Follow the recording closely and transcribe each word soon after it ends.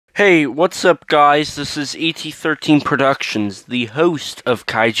Hey, what's up, guys? This is ET13 Productions, the host of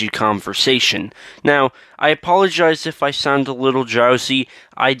Kaiju Conversation. Now, I apologize if I sound a little drowsy.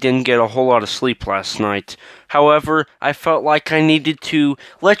 I didn't get a whole lot of sleep last night. However, I felt like I needed to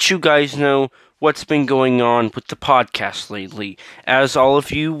let you guys know what's been going on with the podcast lately. As all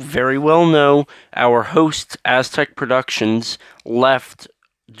of you very well know, our host, Aztec Productions, left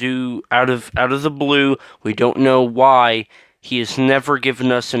due out of the blue. We don't know why. He has never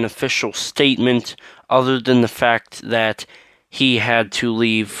given us an official statement other than the fact that he had to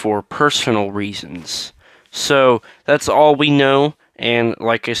leave for personal reasons. So that's all we know, and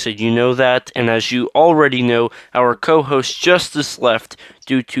like I said, you know that, and as you already know, our co-host Justice left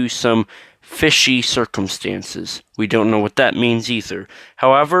due to some fishy circumstances. We don't know what that means either.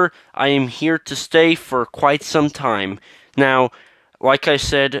 However, I am here to stay for quite some time. Now, like I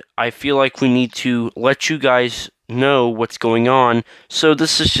said, I feel like we need to let you guys know what's going on, so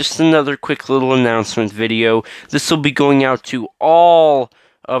this is just another quick little announcement video. This will be going out to all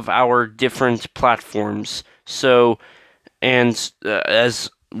of our different platforms, so, and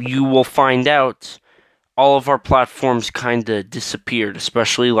as you will find out, all of our platforms kinda disappeared,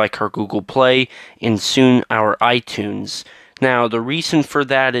 especially like our Google Play and soon our iTunes. Now, the reason for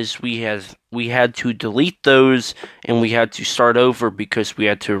that is we had to delete those and we had to start over because we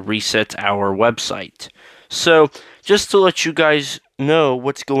had to reset our website. So, just to let you guys know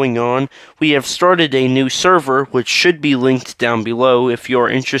what's going on, we have started a new server which should be linked down below if you're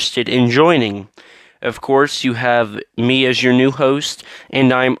interested in joining. Of course, you have me as your new host,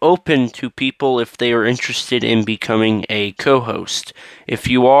 and I'm open to people if they are interested in becoming a co-host. If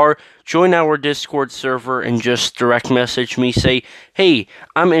you are, join our Discord server and just direct message me, say, hey,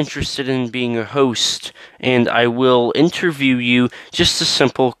 I'm interested in being a host, and I will interview you, just a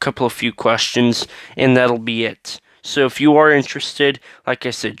simple few questions, and that'll be it. So if you are interested, like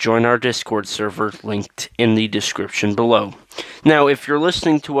I said, join our Discord server, linked in the description below. Now, if you're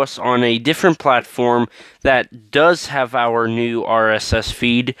listening to us on a different platform that does have our new RSS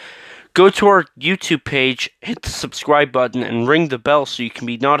feed, go to our YouTube page, hit the subscribe button, and ring the bell so you can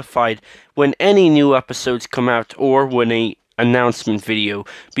be notified when any new episodes come out or when a announcement video,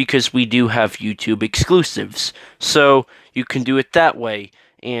 because we do have YouTube exclusives. So you can do it that way.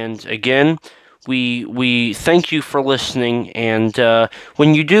 And again, we thank you for listening, and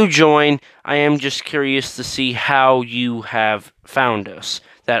when you do join, I am just curious to see how you have found us.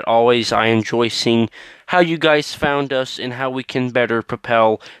 That always I enjoy seeing how you guys found us and how we can better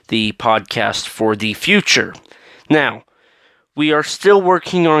propel the podcast for the future. Now, we are still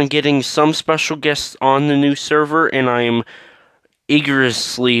working on getting some special guests on the new server, and I am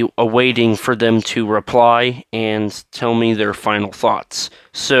eagerly awaiting for them to reply and tell me their final thoughts.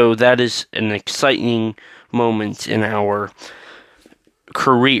 So that is an exciting moment in our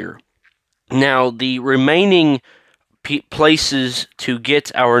career. Now, the remaining places to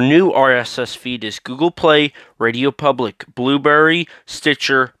get our new RSS feed is Google Play, Radio Public, Blueberry,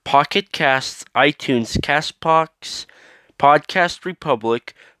 Stitcher, Pocket Casts, iTunes, Castbox, Podcast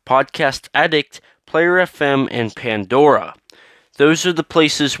Republic, Podcast Addict, Player FM, and Pandora. Those are the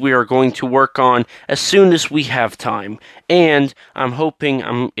places we are going to work on as soon as we have time. And I'm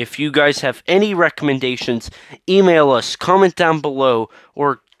hoping, if you guys have any recommendations, email us, comment down below,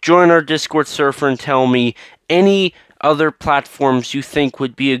 or join our Discord server and tell me any other platforms you think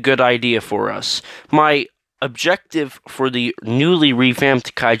would be a good idea for us. My objective for the newly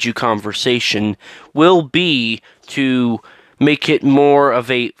revamped Kaiju Conversation will be to make it more of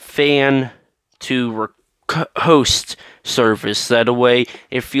a fan to host service. That way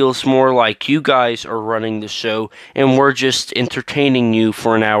it feels more like you guys are running the show and we're just entertaining you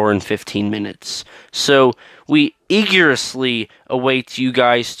for an hour and 15 minutes. So we eagerly await you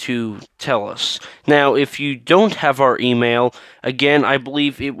guys to tell us. Now, if you don't have our email, again, I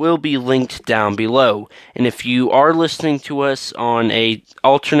believe it will be linked down below. And if you are listening to us on a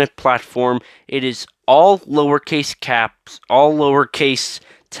alternate platform, it is all lowercase caps, all lowercase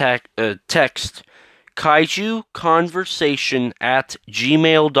text,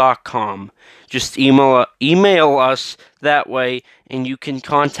 kaijuconversation@gmail.com. Just email us that way, and you can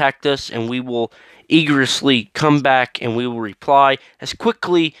contact us, and we will eagerly come back, and we will reply as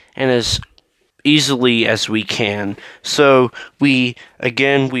quickly and as easily as we can. So we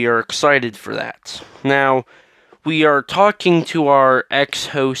are excited for that. Now, we are talking to our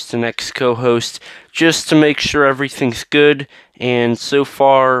ex-host and ex-co-host just to make sure everything's good, and so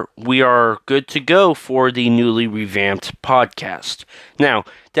far we are good to go for the newly revamped podcast. Now,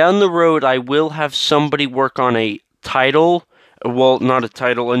 down the road, I will have somebody work on a title, well, not a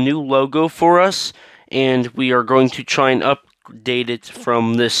title, a new logo for us, and we are going to try and update it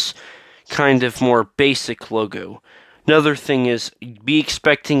from this kind of more basic logo. Another thing is, be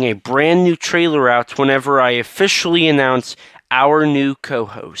expecting a brand new trailer out whenever I officially announce our new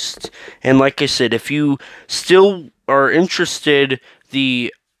co-host. And like I said, if you still are interested,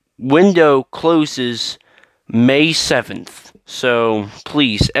 the window closes May 7th. So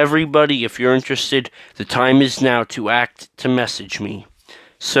please, everybody, if you're interested, the time is now to act, to message me.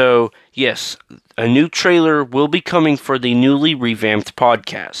 So, yes, a new trailer will be coming for the newly revamped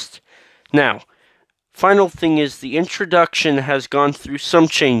podcast. Now, final thing is, the introduction has gone through some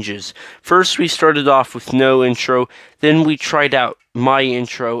changes. First, we started off with no intro, then we tried out my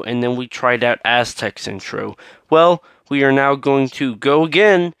intro, and then we tried out Aztec's intro. Well, we are now going to go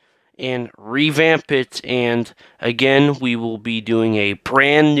again and revamp it, and again, we will be doing a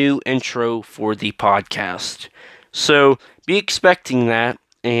brand new intro for the podcast. So, be expecting that,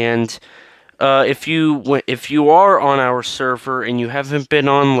 and if you are on our server and you haven't been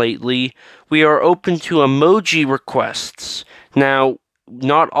on lately, we are open to emoji requests. Now,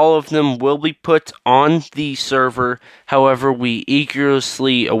 not all of them will be put on the server. However, we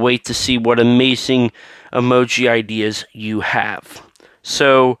eagerly await to see what amazing emoji ideas you have.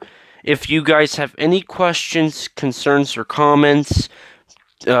 So, if you guys have any questions, concerns, or comments,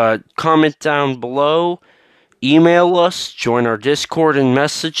 comment down below. Email us, join our Discord, and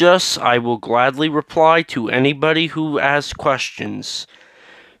message us. I will gladly reply to anybody who asks questions.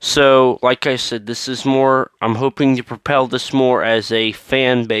 So, like I said, I'm hoping to propel this more as a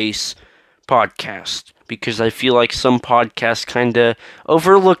fan base podcast, because I feel like some podcasts kind of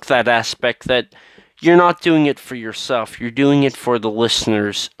overlook that aspect, that you're not doing it for yourself, you're doing it for the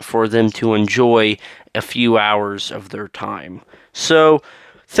listeners, for them to enjoy a few hours of their time. So,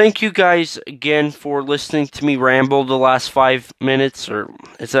 thank you guys again for listening to me ramble the last 5 minutes, or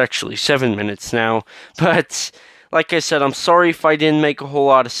it's actually 7 minutes now. But like I said, I'm sorry if I didn't make a whole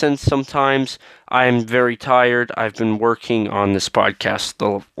lot of sense sometimes. I'm very tired. I've been working on this podcast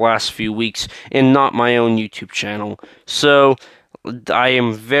the last few weeks and not my own YouTube channel. So I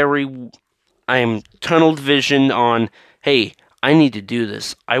am tunnel visioned on, hey, I need to do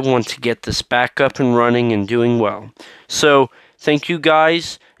this. I want to get this back up and running and doing well. So, thank you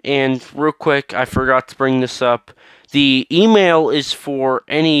guys, and real quick, I forgot to bring this up. The email is for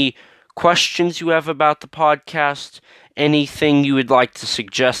any questions you have about the podcast, anything you would like to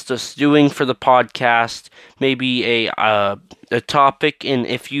suggest us doing for the podcast, maybe a topic, and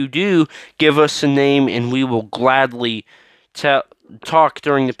if you do, give us a name, and we will gladly talk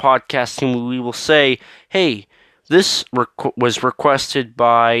during the podcast, and we will say, hey, this was requested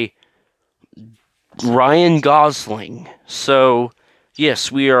by Ryan Gosling. So,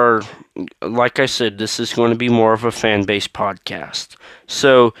 yes, we are, like I said, this is going to be more of a fan-based podcast.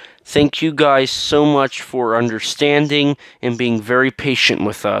 So, thank you guys so much for understanding and being very patient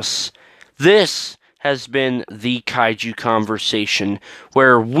with us. This has been the Kaiju Conversation,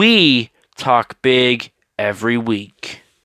 where we talk big every week.